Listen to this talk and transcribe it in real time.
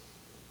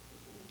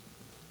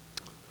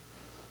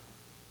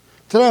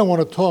Today I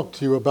want to talk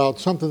to you about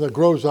something that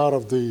grows out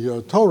of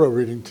the Torah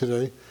reading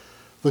today,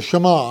 the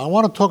Shema. I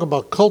want to talk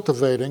about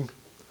cultivating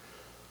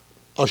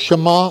a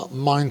Shema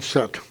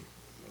mindset.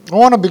 I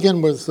want to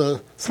begin with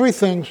three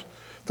things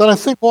that I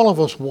think all of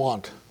us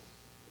want.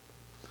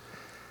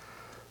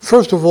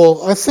 First of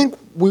all, I think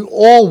we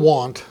all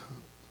want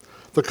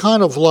the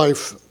kind of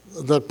life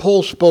that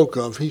Paul spoke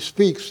of. He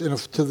speaks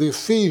to the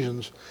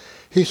Ephesians,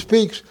 he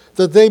speaks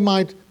that they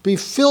might be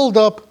filled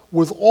up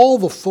with all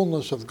the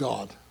fullness of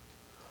God.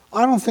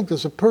 I don't think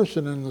there's a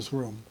person in this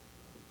room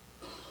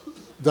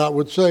that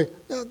would say,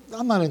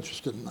 I'm not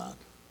interested in that.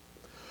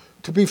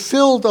 To be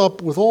filled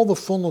up with all the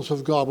fullness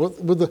of God,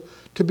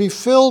 to be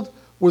filled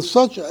with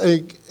such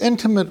an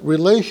intimate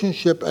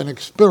relationship and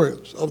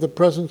experience of the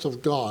presence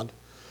of God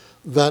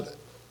that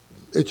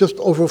it just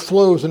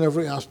overflows in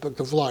every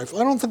aspect of life. I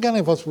don't think any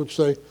of us would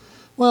say,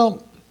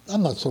 well,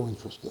 I'm not so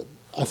interested.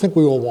 I think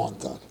we all want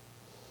that.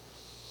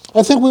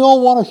 I think we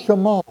all want a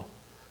Shema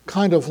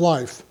kind of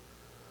life.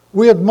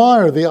 We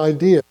admire the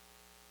idea of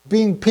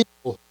being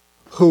people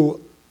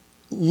who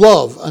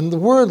love, and the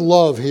word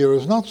love here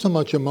is not so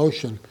much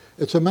emotion,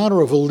 it's a matter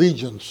of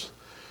allegiance,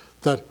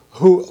 that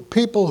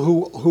people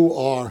who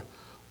are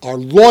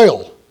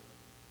loyal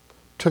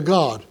to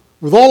God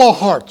with all our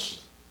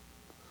hearts,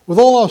 with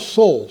all our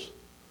souls,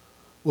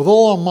 with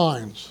all our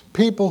minds,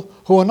 people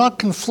who are not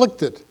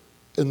conflicted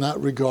in that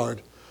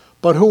regard,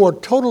 but who are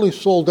totally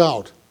sold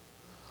out.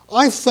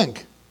 I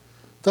think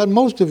that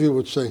most of you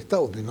would say, that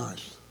would be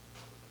nice.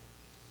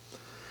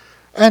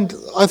 And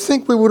I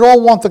think we would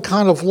all want the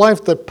kind of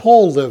life that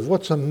Paul lived.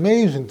 What's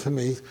amazing to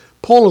me,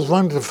 Paul is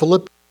running to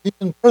Philippi, he's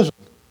in prison.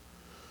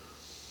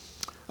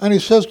 And he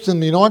says to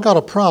me, I got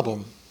a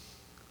problem.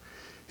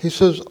 He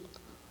says,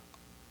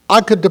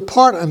 I could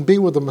depart and be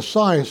with the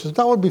Messiah. He says,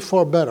 that would be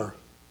far better.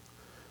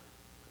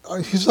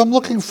 He says, I'm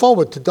looking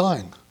forward to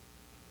dying.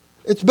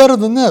 It's better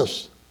than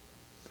this.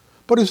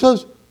 But he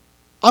says,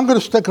 I'm going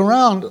to stick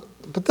around,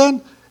 but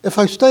then if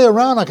I stay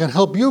around, I can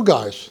help you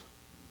guys.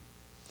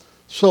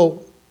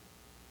 So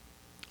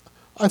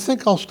I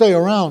think I'll stay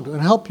around and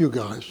help you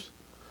guys.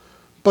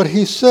 But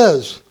he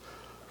says,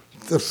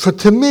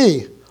 to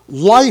me,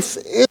 life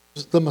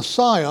is the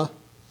Messiah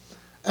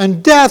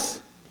and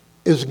death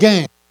is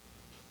gain.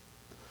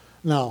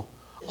 Now,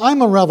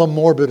 I'm a rather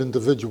morbid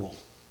individual.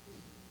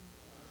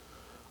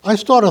 I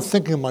started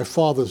thinking of my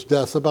father's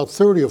death about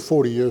 30 or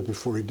 40 years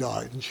before he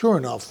died. And sure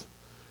enough,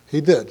 he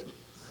did.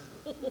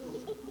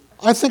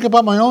 I think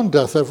about my own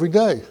death every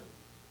day.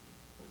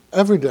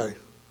 Every day.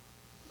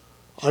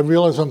 I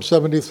realize I'm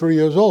 73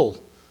 years old.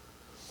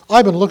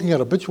 I've been looking at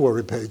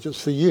obituary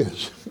pages for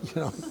years.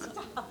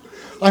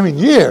 I mean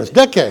years,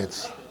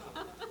 decades.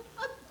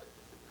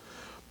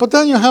 But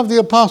then you have the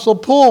Apostle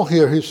Paul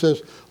here. He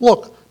says,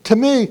 look, to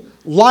me,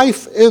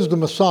 life is the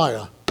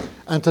Messiah,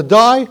 and to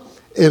die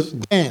is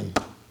gain.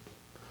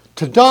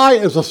 To die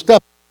is a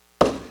step.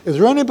 Is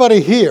there anybody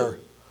here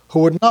who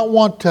would not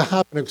want to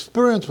have an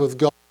experience with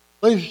God,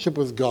 a relationship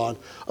with God,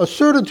 a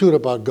certitude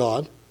about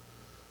God,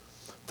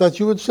 that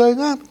you would say,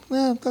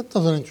 that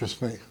doesn't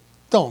interest me.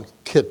 Don't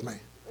kid me.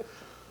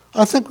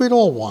 I think we'd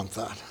all want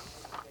that.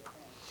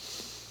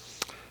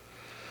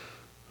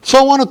 So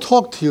I want to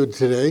talk to you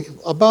today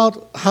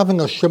about having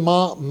a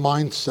Shema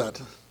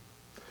mindset.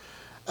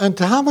 And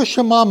to have a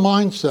Shema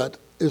mindset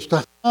is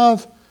to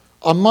have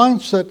a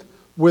mindset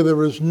where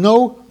there is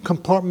no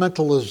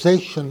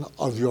compartmentalization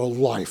of your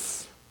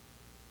life.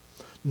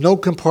 No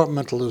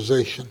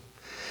compartmentalization.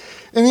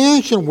 In the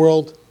ancient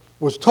world, it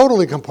was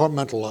totally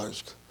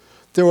compartmentalized.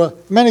 There were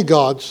many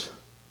gods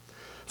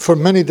for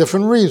many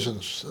different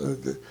reasons.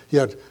 You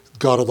had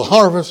God of the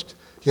harvest,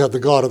 you had the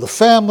God of the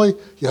family,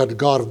 you had the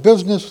God of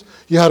business,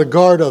 you had a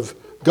God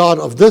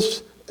of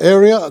this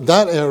area,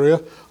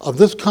 of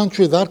this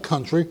country, that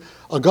country,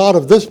 a God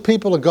of this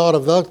people, a God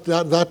of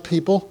that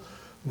people.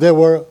 There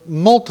were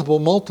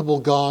multiple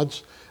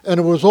gods, and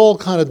it was all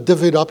kind of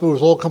divvied up, it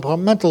was all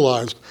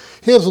compartmentalized.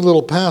 Here's a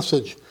little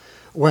passage.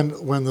 When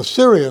the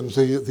Syrians,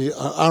 the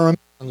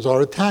Arameans,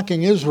 are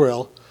attacking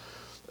Israel,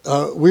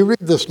 we read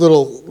this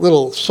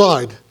little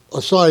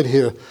aside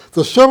here.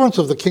 The servants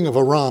of the king of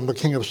Aram, the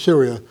king of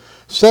Syria,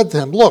 said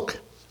to him, look,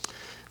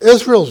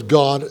 Israel's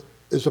God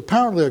is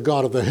apparently a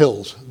God of the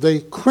hills. They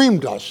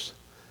creamed us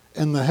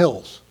in the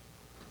hills.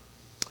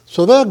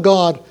 So their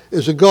God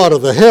is a God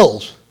of the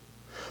hills.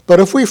 But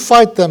if we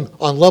fight them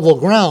on level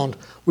ground,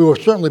 we will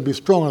certainly be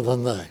stronger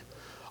than they.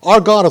 Our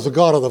God is a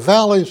God of the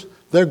valleys.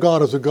 Their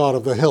God is a God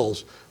of the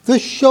hills.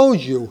 This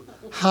shows you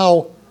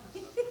how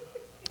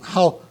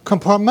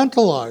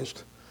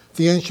compartmentalized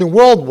the ancient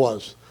world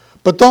was.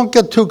 But don't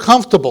get too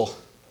comfortable,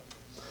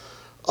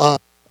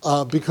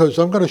 because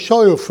I'm going to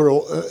show you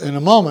in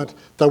a moment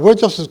that we're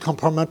just as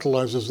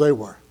compartmentalized as they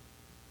were.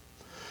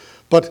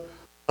 But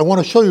I want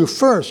to show you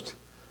first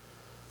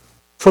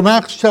from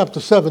Acts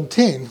chapter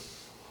 17.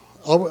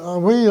 Are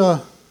we,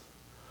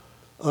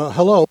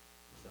 hello,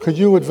 could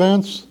you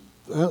advance?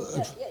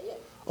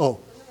 Oh.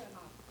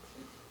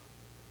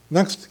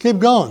 Next, keep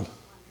going.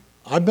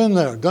 I've been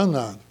there, done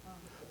that.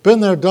 Been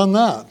there, done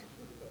that.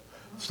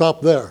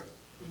 Stop there.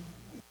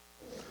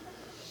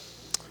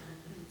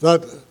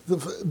 that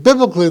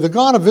biblically the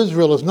God of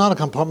Israel is not a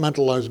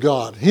compartmentalized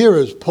God. Here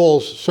is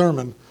Paul's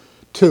sermon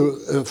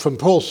from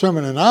Paul's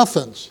sermon in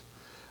Athens,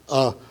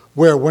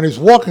 where when he's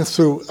walking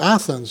through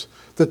Athens,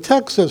 the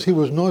text says he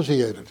was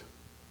nauseated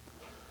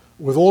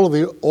with all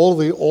of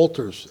the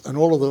altars and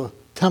all of the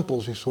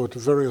temples he saw to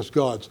various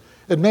gods.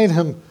 It made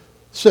him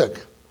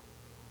sick.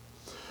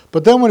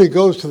 But then when he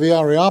goes to the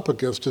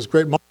Areopagus, this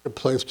great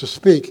marketplace, to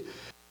speak,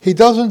 he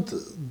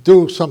doesn't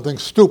do something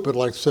stupid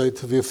like say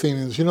to the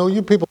Athenians,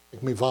 you people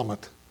make me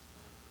vomit.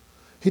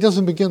 He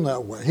doesn't begin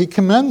that way. He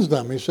commends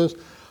them. He says,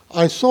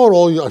 I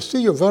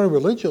see you're very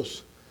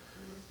religious.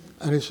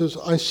 And he says,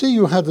 I see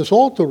you had this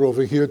altar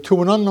over here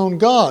to an unknown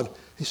God.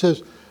 He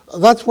says,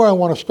 that's where I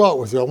want to start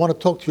with you. I want to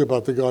talk to you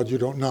about the God you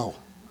don't know.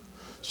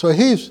 So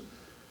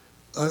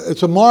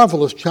it's a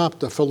marvelous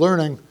chapter for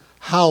learning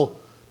how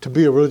to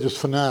be a religious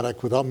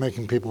fanatic without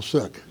making people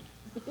sick.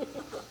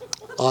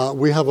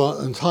 We have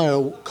an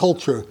entire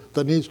culture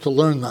that needs to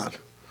learn that.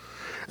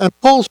 And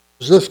Paul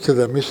says this to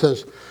them. He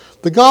says,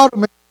 the God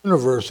who made the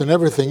universe and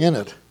everything in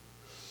it,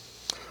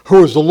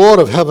 who is the Lord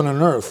of heaven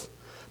and earth,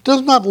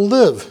 does not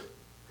live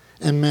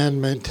in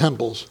man-made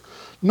temples,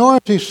 nor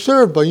is he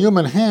served by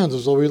human hands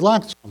as though he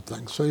lacked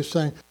something. So he's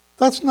saying,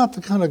 that's not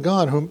the kind of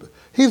God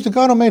he's the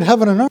God who made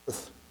heaven and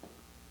earth.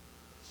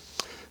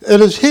 It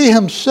is he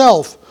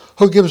himself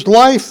who gives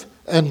life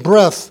and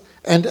breath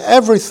and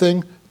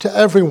everything to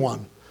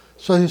everyone.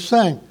 So he's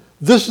saying,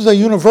 this is a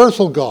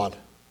universal God.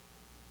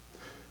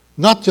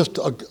 Not just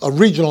a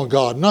regional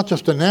God, not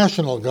just a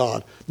national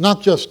God,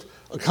 not just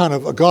a kind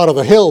of a God of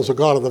the hills, a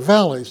God of the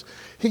valleys.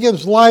 He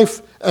gives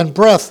life and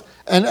breath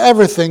and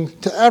everything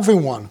to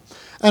everyone.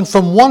 And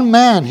from one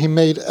man he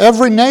made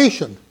every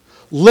nation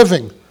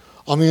living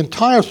on the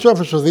entire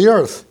surface of the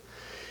earth.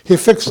 He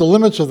fixed the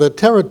limits of their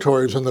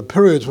territories and the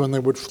periods when they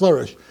would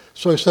flourish.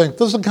 So he's saying,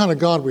 this is the kind of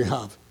God we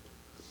have.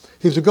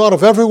 He's a God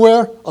of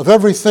everywhere, of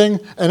everything,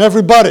 and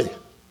everybody.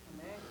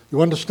 Amen.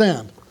 You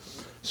understand?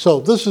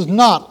 So this is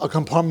not a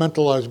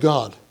compartmentalized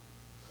God.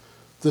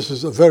 This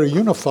is a very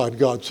unified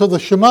God. So the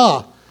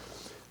Shema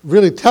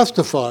really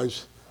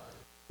testifies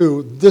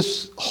to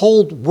this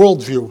whole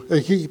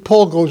worldview.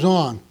 Paul goes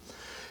on.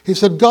 He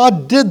said,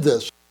 God did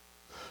this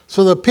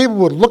so that people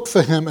would look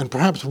for him and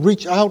perhaps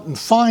reach out and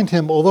find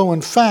him, although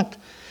in fact,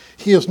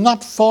 he is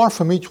not far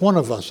from each one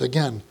of us.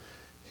 Again,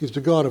 he's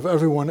the God of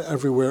everyone,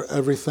 everywhere,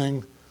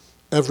 everything,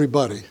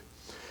 everybody.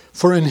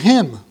 For in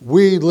him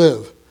we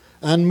live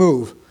and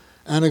move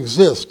and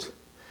exist.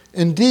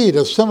 Indeed,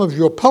 as some of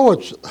your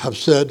poets have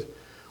said,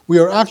 we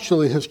are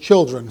actually his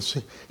children.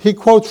 See, he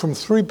quotes from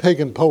 3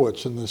 pagan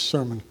poets in this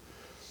sermon.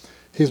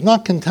 He's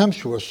not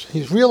contemptuous.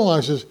 He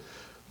realizes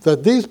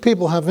that these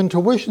people have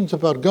intuitions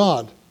about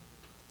God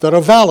that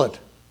are valid.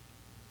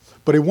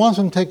 But he wants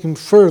to take them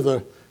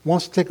further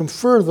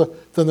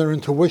than their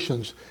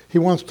intuitions. He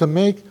wants to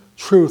make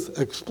truth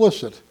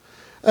explicit.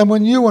 And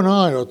when you and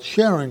I are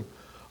sharing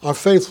our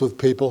faith with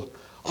people,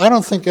 I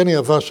don't think any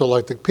of us are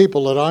like the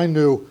people that I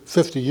knew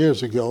 50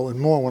 years ago and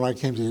more when I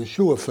came to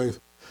Yeshua faith.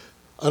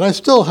 And I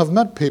still have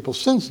met people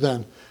since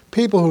then,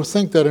 people who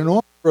think that in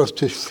order for us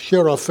to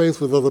share our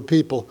faith with other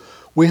people,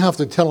 we have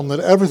to tell them that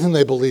everything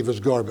they believe is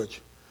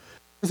garbage.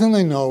 Everything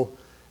they know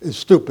is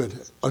stupid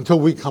until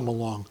we come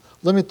along.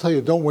 Let me tell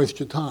you, don't waste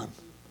your time.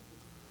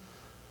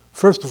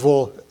 First of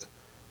all,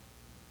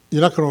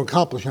 you're not going to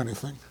accomplish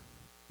anything.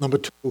 Number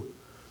 2,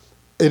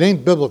 it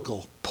ain't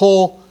biblical.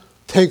 Paul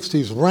takes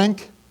these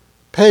rank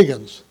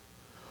pagans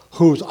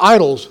whose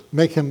idols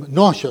make him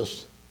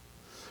nauseous,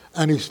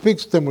 and he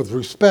speaks to them with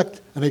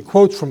respect, and he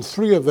quotes from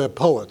 3 of their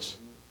poets.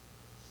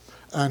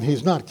 And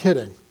he's not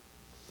kidding.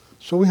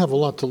 So we have a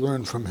lot to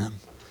learn from him.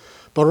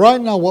 But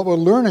right now what we're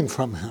learning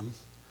from him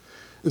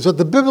is that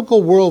the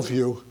biblical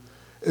worldview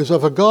is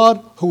of a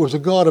God who is a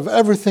God of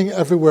everything,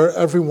 everywhere,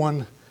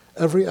 everyone,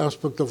 every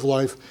aspect of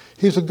life.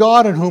 He's a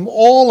God in whom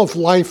all of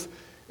life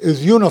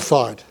is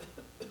unified.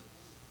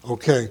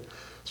 Okay,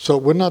 so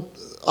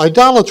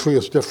idolatry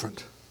is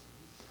different.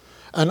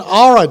 And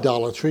our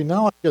idolatry,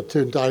 now I get to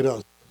indict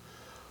us,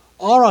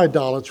 our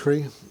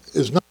idolatry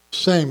is not the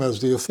same as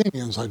the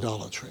Athenians'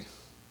 idolatry.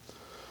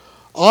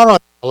 Our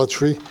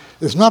idolatry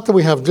is not that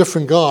we have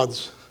different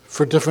gods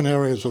for different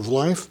areas of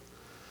life.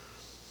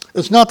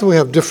 It's not that we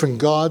have different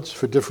gods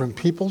for different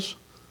peoples.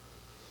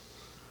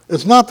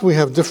 It's not that we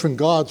have different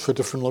gods for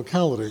different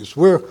localities.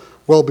 We're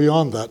well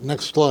beyond that.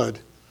 Next slide.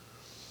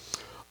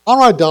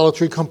 Our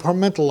idolatry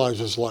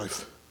compartmentalizes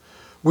life.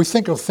 We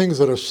think of things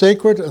that are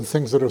sacred and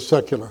things that are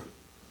secular.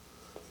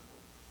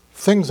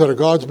 Things that are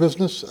God's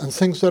business and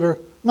things that are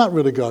not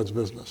really God's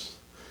business.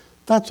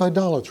 That's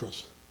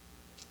idolatrous.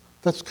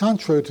 That's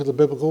contrary to the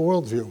biblical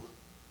worldview.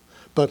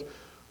 But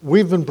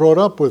we've been brought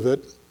up with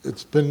it.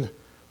 It's been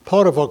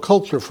part of our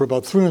culture for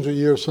about 300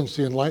 years since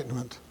the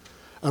Enlightenment.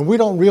 And we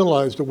don't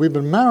realize that we've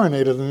been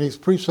marinated in these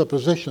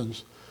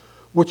presuppositions,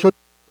 which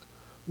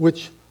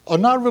are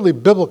not really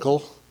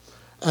biblical,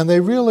 and they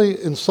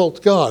really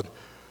insult God.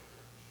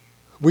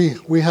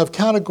 We have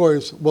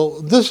categories,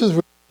 well, this is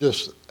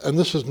religious and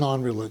this is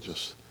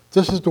non-religious.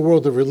 This is the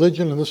world of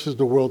religion and this is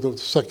the world of the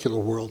secular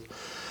world.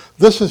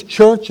 This is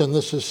church and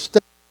this is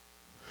state.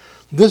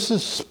 This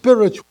is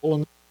spiritual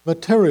and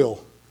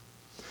material.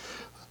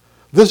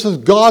 This is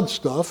God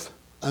stuff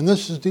and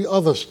this is the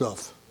other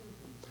stuff.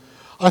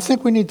 I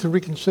think we need to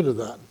reconsider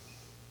that.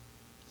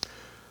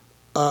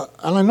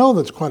 And I know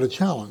that's quite a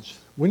challenge.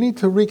 We need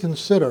to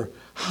reconsider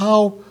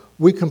how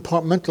we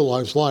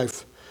compartmentalize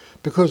life,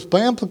 because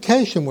by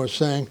implication we're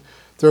saying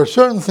there are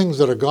certain things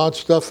that are God's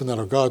stuff and that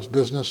are God's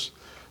business.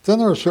 Then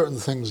there are certain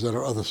things that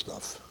are other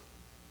stuff.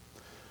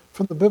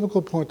 From the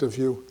biblical point of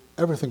view,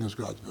 everything is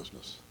God's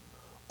business.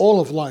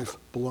 All of life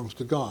belongs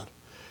to God.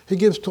 He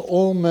gives to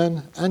all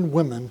men and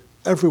women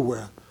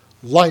everywhere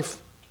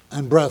life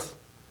and breath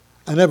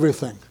and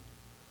everything.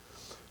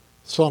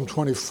 Psalm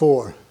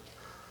 24.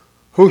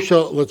 Who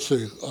shall, let's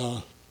see,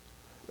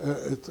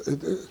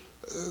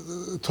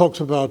 it talks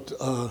about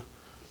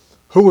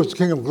who is the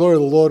King of glory,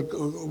 the Lord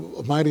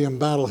mighty in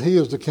battle. He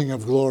is the King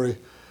of glory.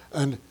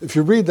 And if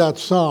you read that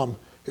psalm,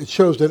 it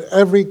shows that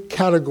every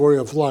category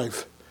of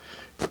life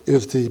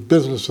is the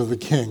business of the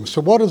King. So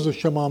what is the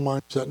Shema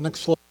mindset? Next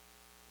slide.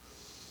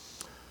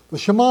 The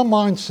Shema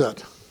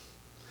mindset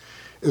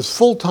is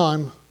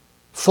full-time,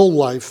 full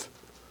life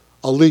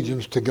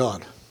allegiance to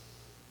God.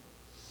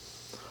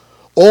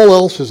 All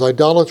else is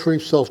idolatry,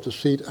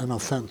 self-deceit, and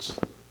offense.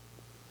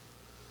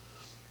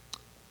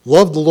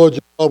 Love the Lord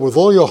your God with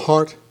all your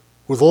heart,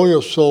 with all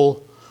your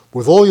soul,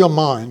 with all your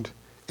mind,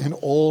 in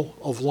all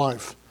of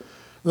life.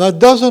 And that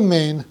doesn't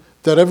mean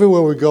that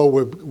everywhere we go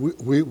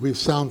we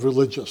sound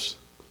religious.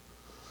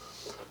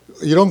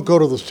 You don't go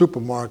to the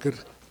supermarket,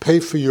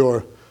 pay for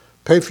your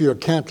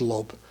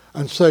cantaloupe,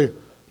 and say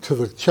to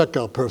the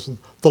checkout person,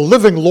 "The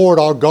living Lord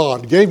our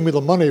God gave me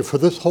the money for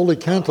this holy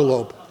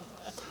cantaloupe,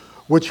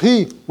 which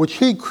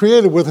he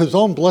created with his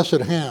own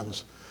blessed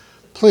hands."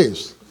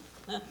 Please.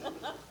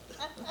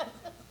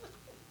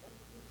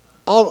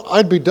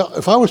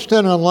 If I was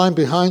standing on line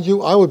behind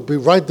you, I would be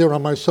right there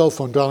on my cell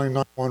phone dialing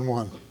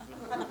 911.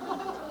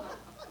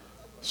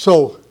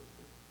 So,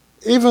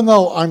 even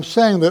though I'm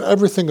saying that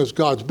everything is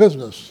God's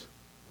business,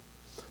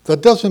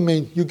 that doesn't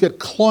mean you get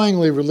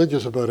cloyingly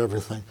religious about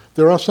everything.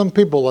 There are some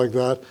people like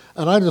that,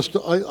 and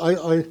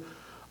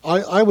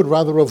I would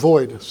rather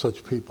avoid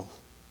such people.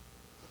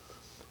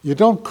 You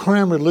don't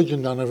cram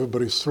religion down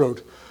everybody's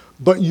throat,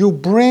 but you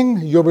bring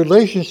your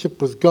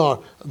relationship with God.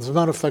 As a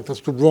matter of fact,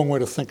 that's the wrong way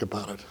to think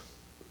about it.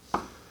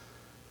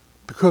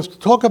 Because to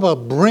talk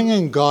about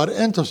bringing God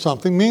into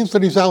something means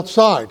that he's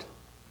outside.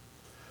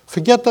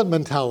 Forget that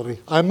mentality.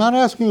 I'm not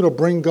asking you to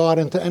bring God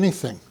into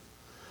anything.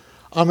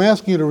 I'm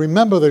asking you to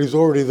remember that he's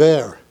already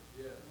there.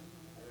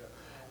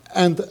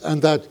 And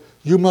that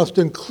you must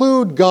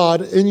include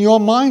God in your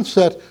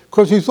mindset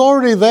because he's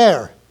already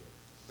there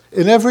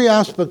in every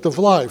aspect of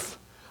life.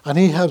 And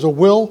he has a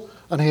will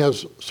and he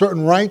has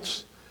certain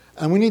rights,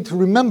 and we need to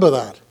remember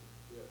that.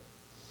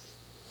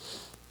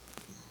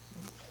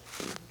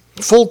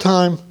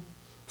 Full-time,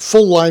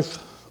 full life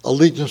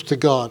allegiance to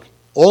God.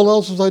 All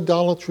else is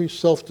idolatry,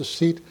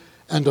 self-deceit,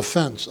 and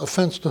offense.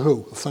 Offense to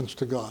who? Offense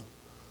to God.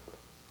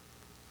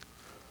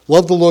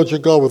 Love the Lord your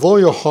God with all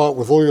your heart,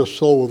 with all your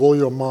soul, with all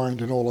your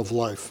mind, and all of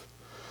life.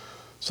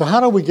 So how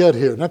do we get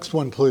here? Next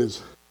one,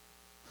 please.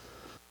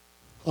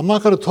 I'm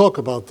not going to talk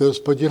about this,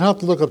 but you'd have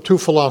to look up two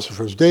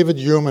philosophers, David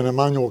Hume and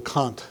Immanuel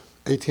Kant,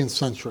 18th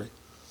century.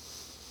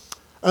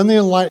 And the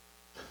Enlightenment,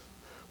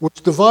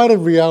 which divided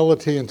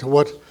reality into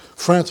what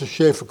Francis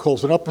Schaeffer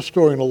calls an upper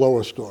story and a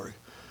lower story.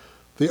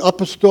 The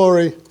upper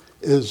story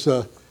is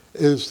the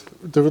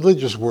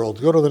religious world.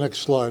 Go to the next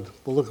slide.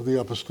 We'll look at the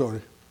upper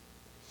story.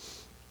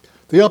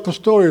 The upper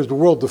story is the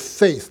world of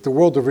faith, the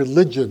world of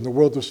religion, the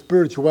world of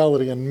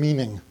spirituality and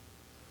meaning.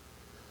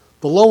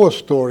 The lower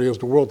story is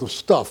the world of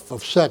stuff,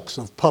 of sex,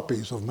 of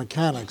puppies, of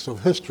mechanics,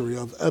 of history,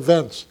 of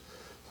events,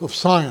 of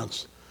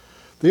science.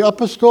 The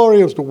upper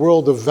story is the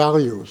world of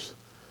values.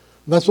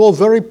 And that's all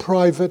very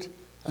private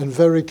and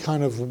very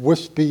kind of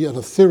wispy and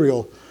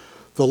ethereal.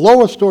 The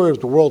lower story is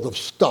the world of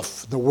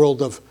stuff, the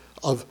world of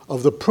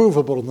the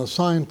provable and the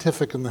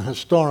scientific and the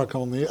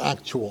historical and the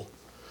actual.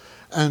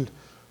 And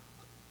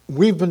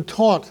we've been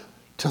taught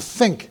to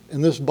think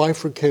in this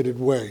bifurcated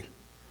way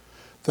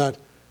that,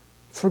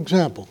 for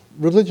example,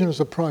 religion is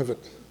a private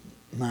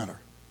matter.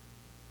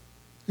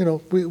 You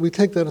know, we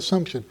take that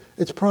assumption.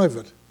 It's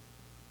private.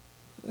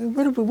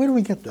 Where do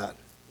we get that?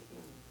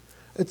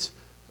 It's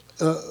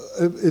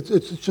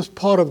just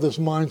part of this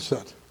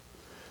mindset.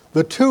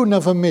 The two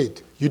never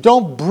meet. You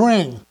don't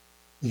bring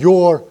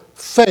your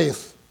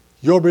faith,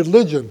 your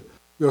religion,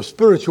 your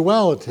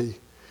spirituality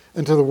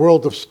into the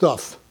world of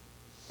stuff.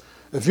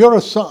 If you're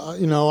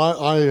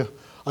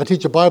I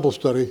teach a Bible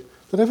study.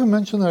 Did I ever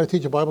mention that I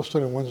teach a Bible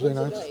study on Wednesday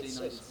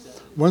nights?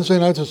 Wednesday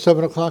nights at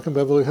 7 o'clock in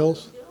Beverly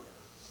Hills.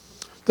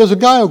 There's a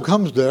guy who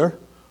comes there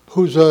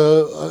who's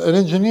an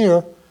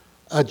engineer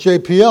at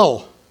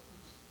JPL.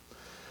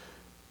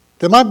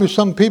 There might be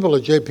some people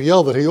at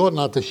JPL that he ought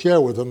not to share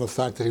with them the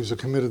fact that he's a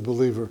committed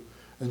believer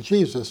in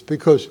Jesus,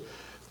 because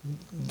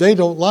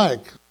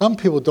some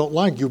people don't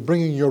like you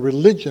bringing your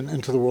religion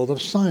into the world of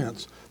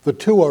science. The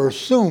two are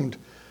assumed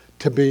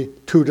to be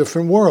two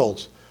different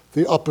worlds.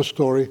 the upper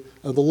story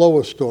and the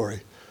lower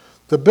story.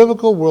 The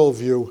biblical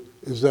worldview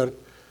is that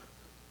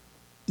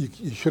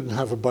you shouldn't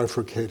have a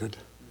bifurcated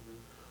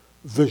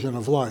vision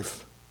of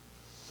life.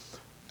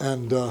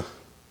 And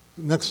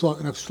next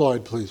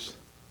slide, please.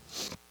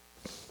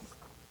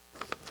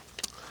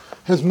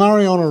 Here's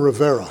Mariano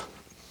Rivera.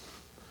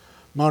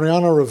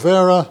 Mariano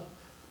Rivera,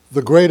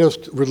 the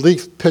greatest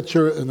relief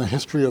pitcher in the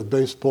history of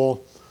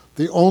baseball,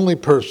 the only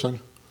person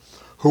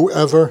who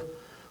ever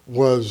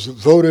was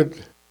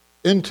voted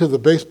into the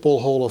Baseball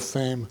Hall of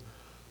Fame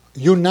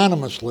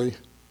unanimously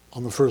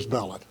on the first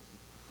ballot.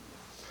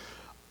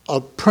 A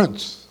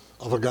prince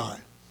of a guy.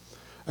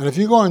 And if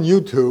you go on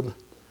YouTube,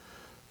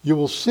 you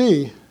will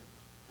see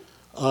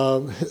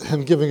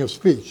him giving a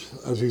speech,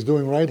 as he's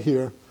doing right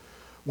here,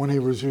 when he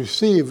was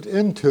received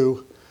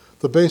into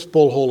the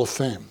Baseball Hall of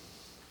Fame.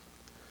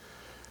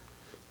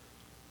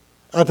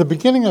 At the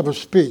beginning of his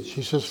speech,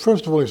 he says,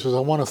 first of all, he says, I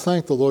want to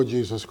thank the Lord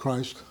Jesus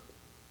Christ,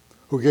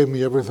 who gave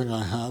me everything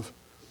I have,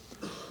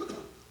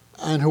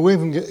 and who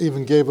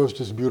even gave us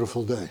this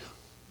beautiful day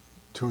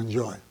to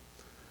enjoy.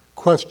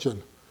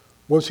 Question,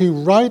 was he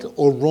right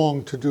or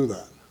wrong to do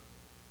that?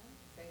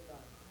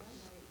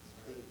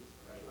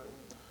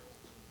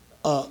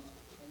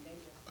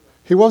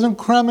 He wasn't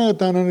cramming it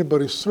down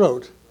anybody's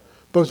throat,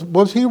 but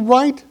was he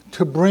right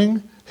to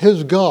bring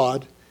his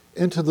God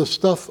into the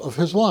stuff of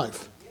his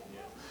life?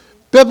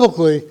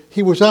 Biblically,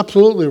 he was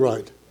absolutely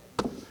right.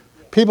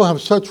 People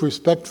have such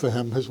respect for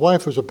him. His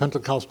wife is a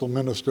Pentecostal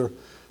minister,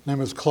 name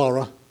is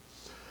Clara,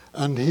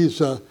 and he's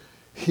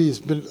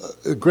been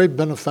a great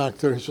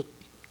benefactor.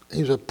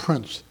 He's a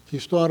prince. He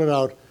started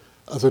out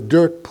as a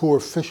dirt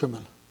poor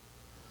fisherman.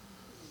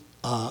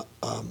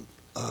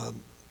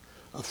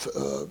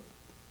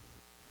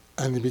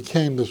 And he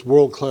became this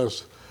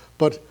world-class.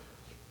 But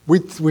we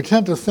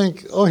tend to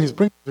think, oh, he's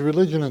bringing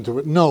religion into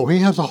it. No, he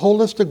has a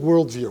holistic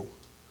worldview.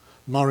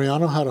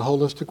 Mariano had a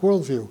holistic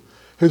worldview.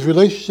 His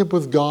relationship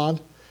with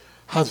God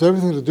has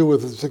everything to do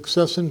with his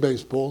success in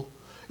baseball,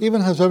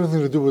 even has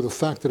everything to do with the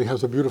fact that he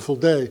has a beautiful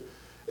day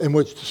in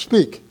which to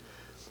speak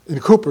in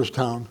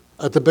Cooperstown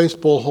at the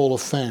Baseball Hall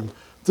of Fame.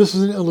 This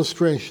is an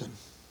illustration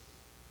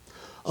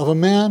of a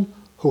man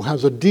who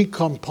has a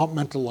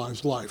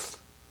decompartmentalized life,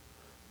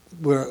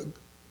 where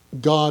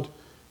God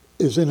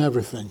is in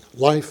everything,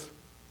 life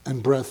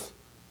and breath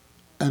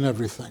and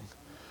everything.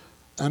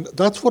 And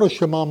that's what a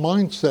Shema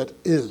mindset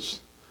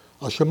is.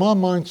 A Shema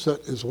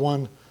mindset is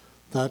one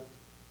that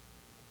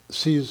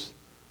sees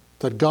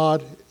that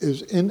God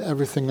is in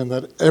everything and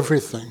that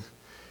everything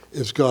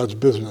is God's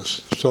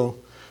business. So,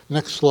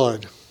 next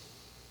slide.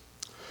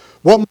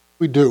 What must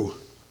we do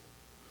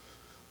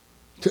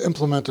to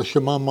implement a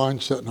Shema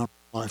mindset in our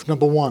life?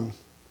 Number one,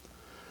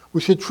 we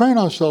should train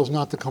ourselves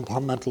not to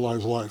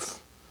compartmentalize life.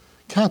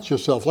 Catch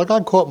yourself, like I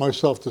caught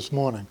myself this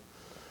morning.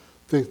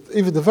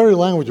 Even the very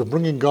language of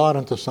bringing God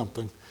into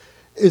something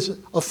is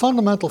a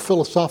fundamental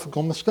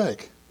philosophical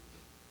mistake.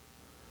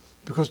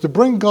 Because to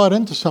bring God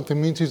into something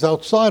means he's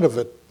outside of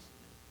it.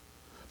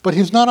 But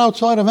he's not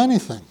outside of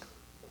anything.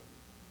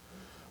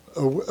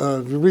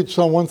 You read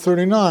Psalm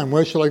 139,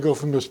 where shall I go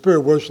from your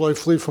spirit? Where shall I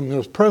flee from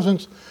your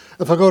presence?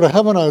 If I go to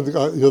heaven,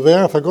 you're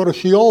there. If I go to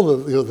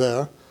Sheol, you're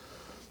there.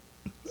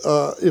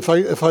 If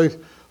I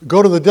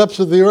go to the depths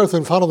of the earth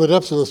and follow the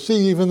depths of the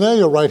sea, even there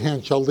your right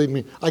hand shall lead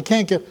me. I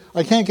can't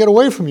get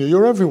away from you.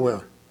 You're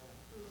everywhere.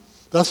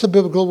 That's the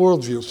biblical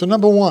worldview. So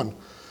number one,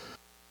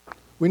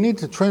 we need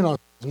to train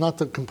ourselves not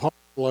to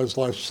compartmentalize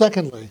life.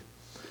 Secondly,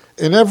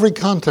 in every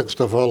context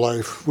of our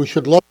life, we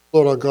should love the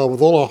Lord our God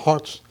with all our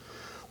hearts,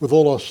 with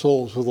all our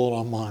souls, with all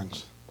our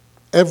minds.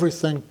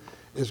 Everything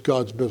is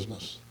God's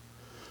business.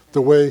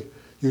 The way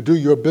you do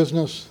your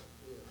business,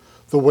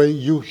 the way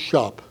you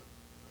shop,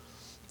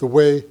 the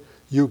way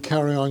you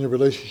carry on your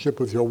relationship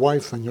with your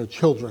wife and your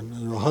children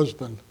and your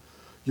husband,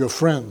 your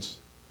friends,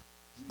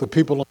 the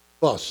people on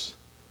the bus,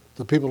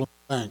 the people in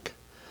the bank.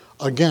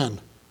 Again,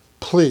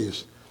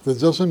 please, this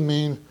doesn't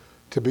mean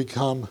to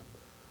become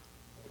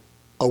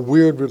a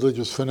weird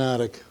religious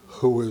fanatic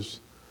who is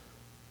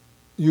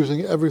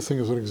using everything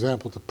as an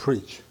example to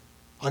preach.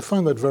 I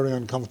find that very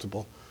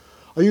uncomfortable.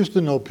 I used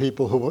to know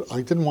people who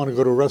I didn't want to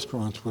go to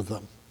restaurants with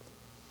them.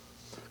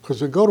 Because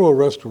they go to a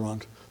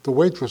restaurant, the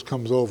waitress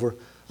comes over,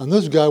 and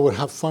this guy would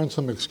find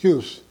some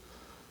excuse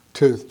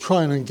to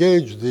try and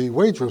engage the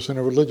waitress in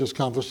a religious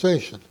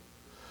conversation.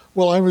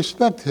 Well, I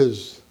respect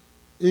his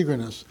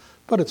eagerness,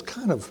 but it's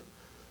kind of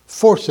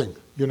forcing,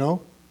 you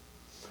know?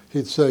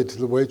 He'd say to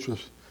the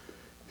waitress,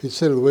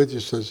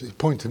 he'd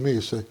point to me,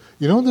 he'd say,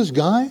 you know this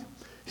guy?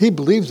 He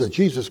believes that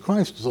Jesus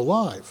Christ is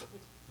alive.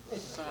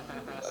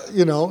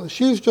 You know,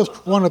 she's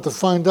just wanted to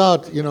find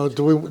out, you know,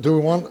 do we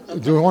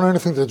want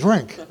anything to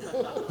drink?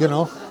 You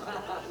know?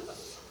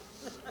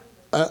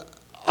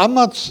 I'm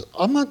not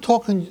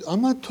talking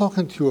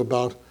to you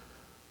about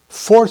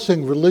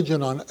forcing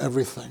religion on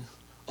everything.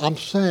 I'm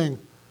saying,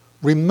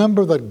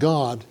 remember that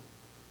God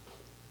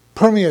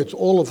permeates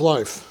all of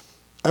life.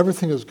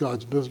 Everything is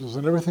God's business,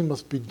 and everything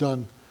must be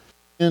done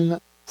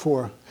in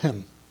for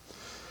Him.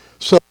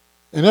 So,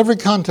 in every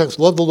context,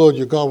 love the Lord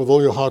your God with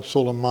all your heart,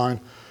 soul, and mind.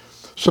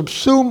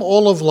 Subsume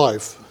all of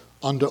life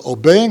under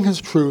obeying his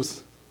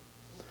truth,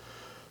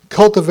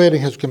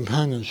 cultivating his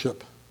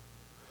companionship,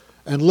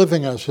 and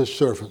living as his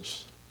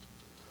servants.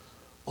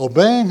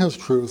 Obeying his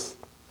truth.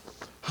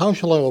 How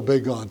shall I obey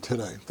God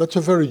today? That's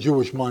a very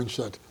Jewish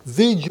mindset.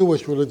 The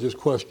Jewish religious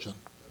question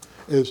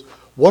is,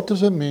 what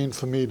does it mean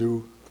for me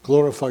to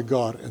glorify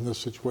God in this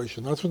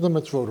situation? That's what the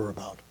mitzvot are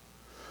about.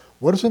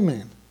 What does it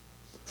mean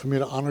for me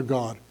to honor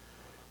God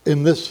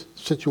in this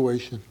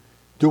situation,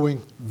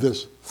 doing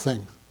this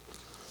thing?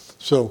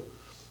 So,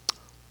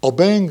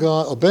 obeying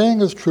God, obeying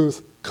his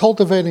truth,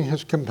 cultivating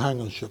his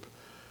companionship.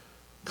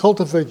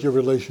 Cultivate your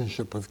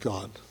relationship with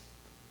God.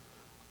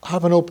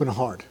 Have an open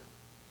heart.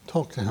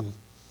 Talk to him.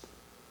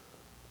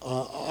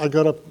 I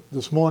got up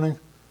this morning,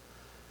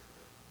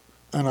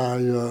 and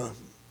I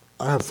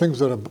have things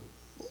that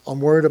I'm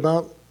worried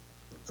about.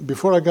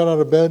 Before I got out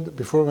of bed,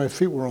 before my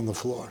feet were on the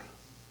floor,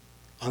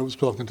 I was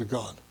talking to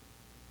God.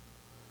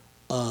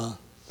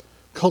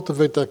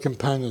 Cultivate that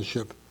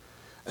companionship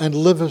and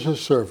live as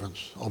his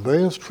servants.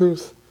 Obey his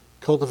truth,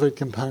 cultivate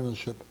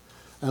companionship,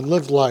 and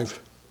live life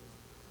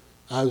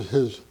as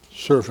his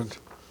servant.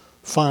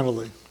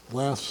 Finally,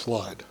 last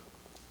slide.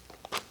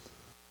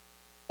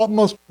 What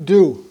must we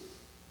do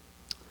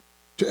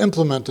to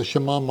implement the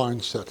Shema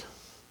mindset?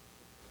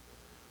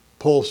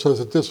 Paul says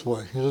it this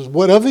way. He says,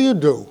 whatever you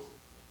do,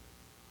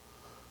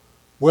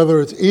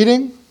 whether it's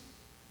eating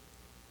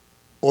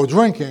or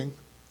drinking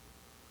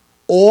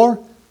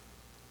or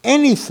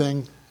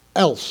anything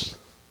else,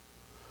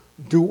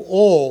 do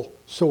all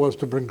so as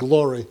to bring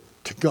glory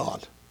to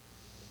God.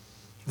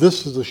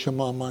 This is the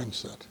Shema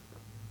mindset.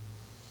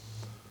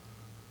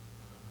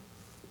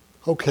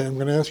 Okay, I'm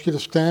going to ask you to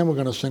stand. We're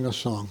going to sing a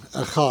song.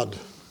 Echad.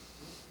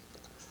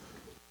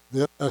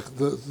 The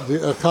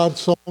Echad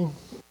song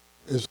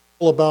is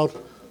all about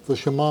the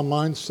Shema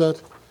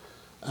mindset.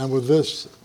 And with this,